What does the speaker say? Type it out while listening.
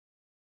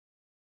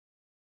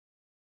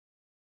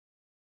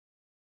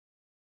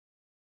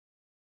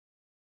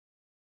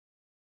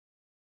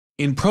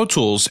In Pro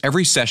Tools,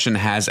 every session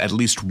has at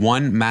least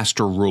one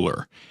master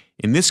ruler.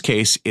 In this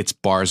case, it's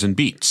bars and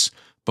beats,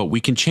 but we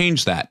can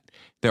change that.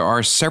 There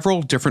are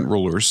several different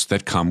rulers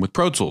that come with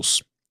Pro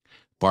Tools.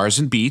 Bars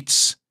and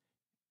beats,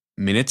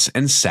 minutes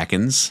and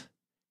seconds,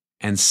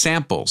 and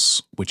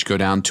samples, which go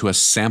down to a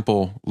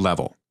sample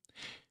level.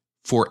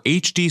 For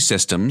HD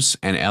systems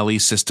and LE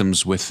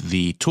systems with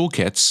the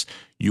toolkits,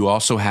 you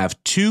also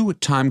have two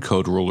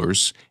timecode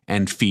rulers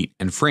and feet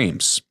and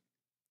frames.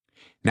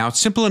 Now,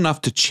 it's simple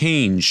enough to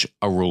change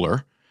a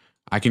ruler.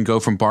 I can go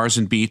from bars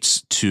and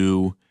beats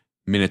to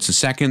minutes and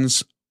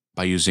seconds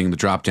by using the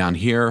drop down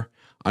here.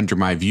 Under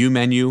my view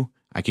menu,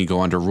 I can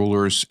go under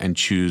rulers and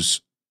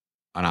choose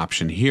an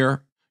option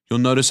here. You'll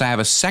notice I have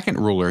a second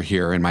ruler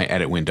here in my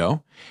edit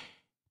window.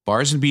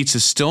 Bars and beats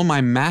is still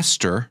my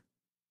master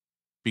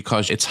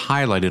because it's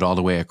highlighted all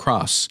the way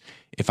across.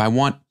 If I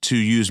want to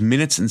use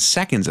minutes and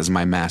seconds as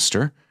my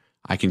master,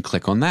 I can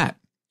click on that.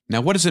 Now,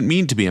 what does it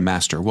mean to be a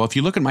master? Well, if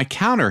you look at my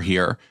counter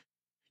here,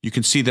 you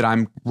can see that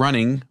I'm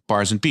running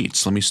bars and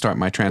beats. Let me start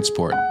my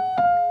transport.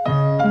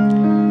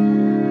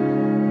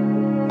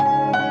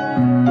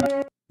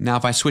 Now,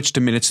 if I switch to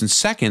minutes and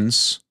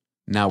seconds,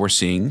 now we're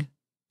seeing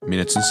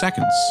minutes and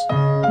seconds.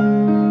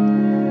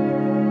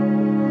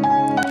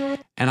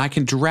 And I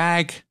can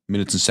drag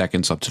minutes and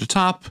seconds up to the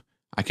top.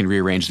 I can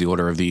rearrange the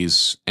order of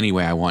these any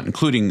way I want,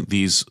 including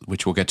these,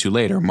 which we'll get to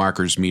later,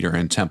 markers, meter,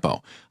 and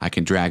tempo. I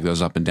can drag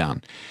those up and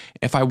down.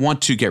 If I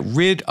want to get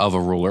rid of a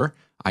ruler,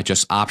 I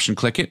just option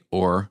click it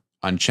or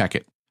uncheck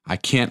it. I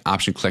can't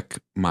option click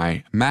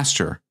my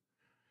master.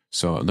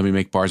 So let me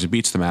make bars and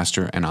beats the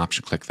master and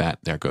option click that.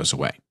 There it goes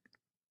away.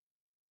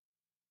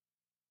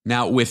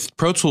 Now with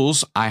Pro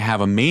Tools, I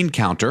have a main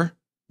counter,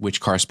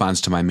 which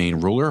corresponds to my main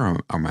ruler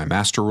or my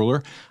master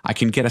ruler. I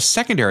can get a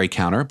secondary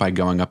counter by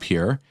going up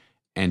here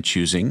and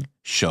choosing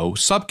Show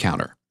Sub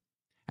Counter.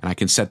 And I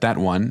can set that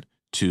one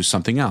to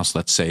something else,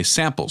 let's say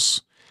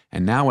samples.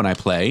 And now when I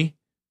play,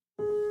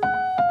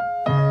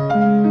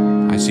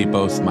 I see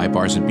both my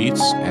bars and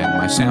beats and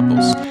my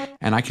samples.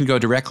 And I can go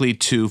directly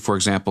to, for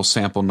example,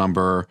 sample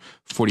number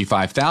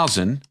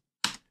 45,000,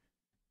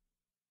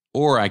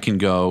 or I can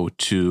go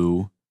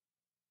to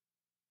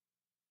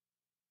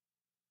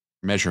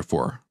measure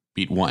 4,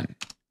 beat 1.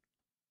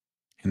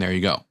 And there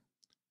you go.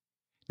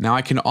 Now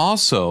I can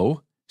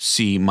also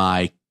see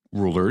my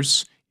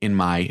rulers in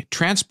my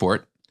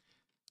transport.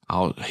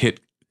 I'll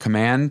hit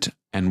Command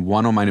and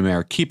 1 on my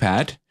numeric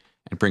keypad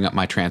and bring up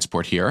my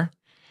transport here.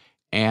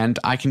 And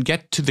I can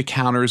get to the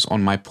counters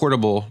on my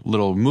portable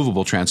little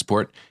movable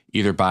transport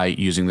either by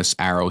using this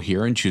arrow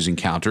here and choosing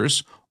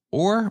counters,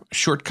 or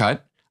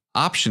shortcut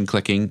option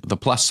clicking the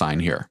plus sign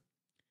here.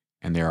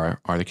 And there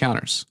are the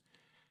counters.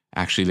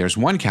 Actually, there's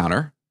one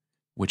counter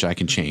which I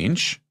can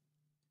change.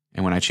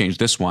 And when I change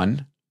this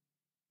one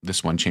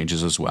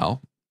changes as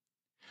well.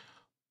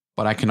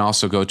 But I can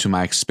also go to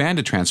my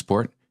expanded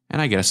transport and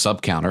I get a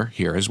sub counter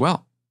here as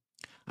well.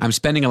 I'm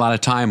spending a lot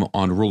of time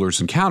on rulers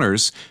and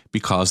counters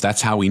because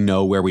that's how we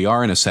know where we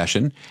are in a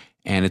session,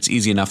 and it's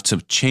easy enough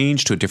to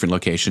change to a different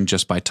location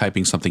just by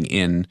typing something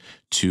in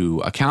to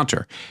a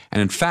counter.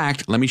 And in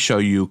fact, let me show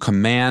you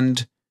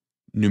Command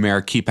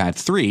numeric keypad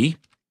 3.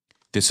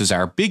 This is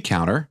our big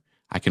counter.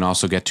 I can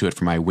also get to it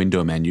from my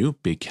window menu,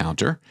 big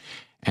counter.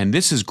 And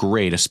this is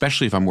great,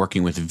 especially if I'm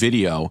working with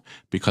video,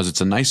 because it's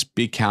a nice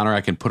big counter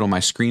I can put on my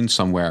screen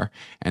somewhere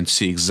and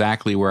see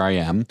exactly where I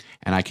am.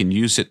 And I can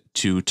use it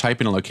to type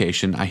in a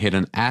location. I hit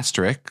an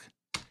asterisk,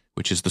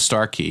 which is the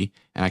star key,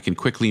 and I can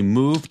quickly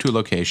move to a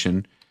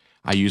location.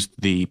 I use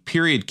the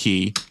period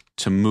key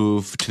to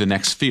move to the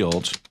next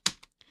field.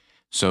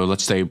 So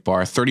let's say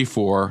bar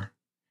 34,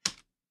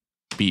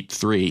 beat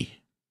 3.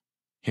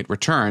 Hit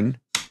return,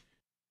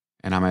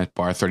 and I'm at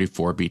bar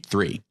 34, beat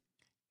 3.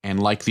 And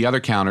like the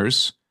other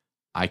counters,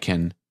 I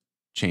can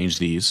change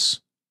these.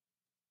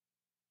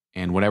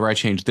 And whatever I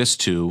change this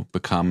to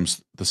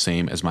becomes the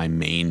same as my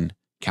main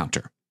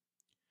counter.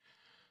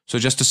 So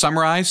just to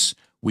summarize,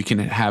 we can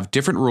have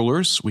different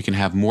rulers. We can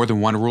have more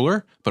than one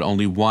ruler, but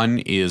only one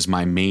is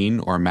my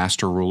main or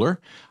master ruler.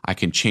 I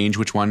can change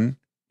which one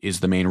is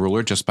the main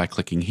ruler just by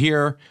clicking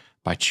here,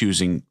 by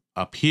choosing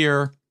up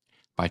here,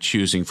 by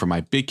choosing from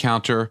my big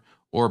counter,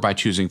 or by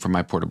choosing from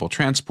my portable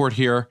transport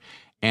here.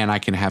 And I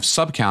can have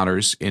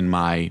sub-counters in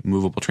my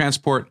movable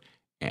transport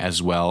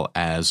as well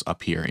as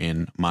up here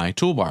in my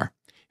toolbar.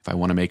 If I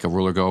want to make a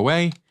ruler go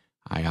away,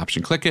 I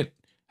option click it.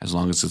 As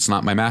long as it's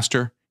not my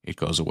master, it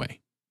goes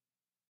away.